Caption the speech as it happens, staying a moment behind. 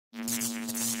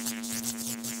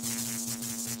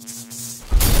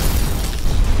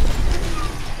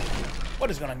What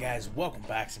is going on, guys? Welcome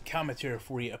back. Some commentary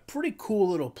for you. A pretty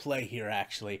cool little play here,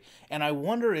 actually. And I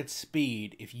wonder at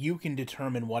speed if you can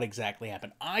determine what exactly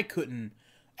happened. I couldn't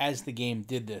as the game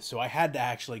did this, so I had to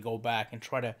actually go back and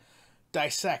try to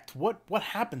dissect what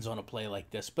happens on a play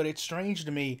like this. But it's strange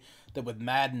to me that with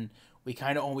Madden, we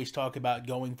kind of always talk about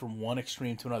going from one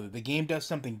extreme to another. The game does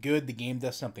something good, the game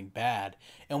does something bad.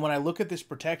 And when I look at this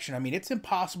protection, I mean, it's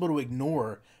impossible to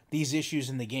ignore these issues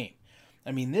in the game.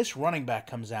 I mean, this running back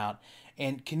comes out,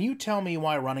 and can you tell me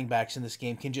why running backs in this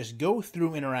game can just go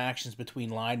through interactions between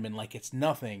linemen like it's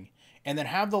nothing, and then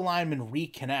have the linemen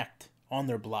reconnect on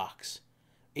their blocks?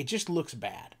 It just looks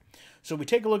bad. So we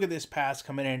take a look at this pass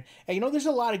coming in, and you know, there's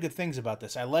a lot of good things about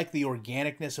this. I like the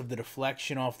organicness of the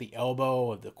deflection off the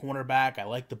elbow of the cornerback. I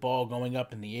like the ball going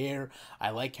up in the air. I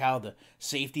like how the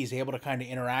safety is able to kind of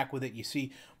interact with it. You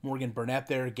see Morgan Burnett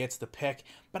there gets the pick.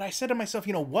 But I said to myself,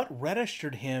 you know, what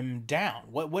registered him down?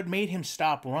 What made him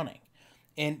stop running?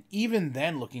 And even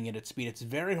then, looking at its speed, it's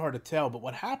very hard to tell. But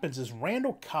what happens is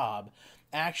Randall Cobb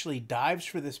actually dives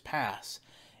for this pass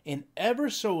and ever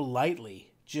so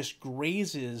lightly just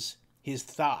grazes his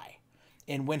thigh.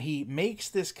 And when he makes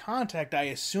this contact, I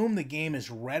assume the game is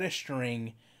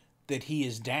registering that he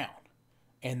is down.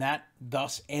 And that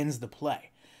thus ends the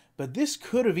play. But this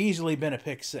could have easily been a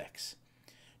pick six.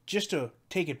 Just to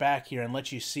take it back here and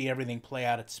let you see everything play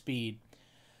out at speed,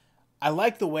 I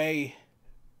like the way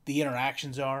the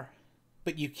interactions are,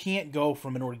 but you can't go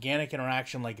from an organic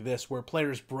interaction like this where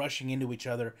players brushing into each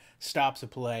other stops a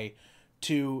play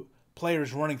to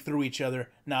players running through each other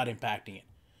not impacting it.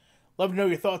 Love to know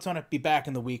your thoughts on it. Be back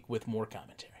in the week with more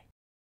commentary.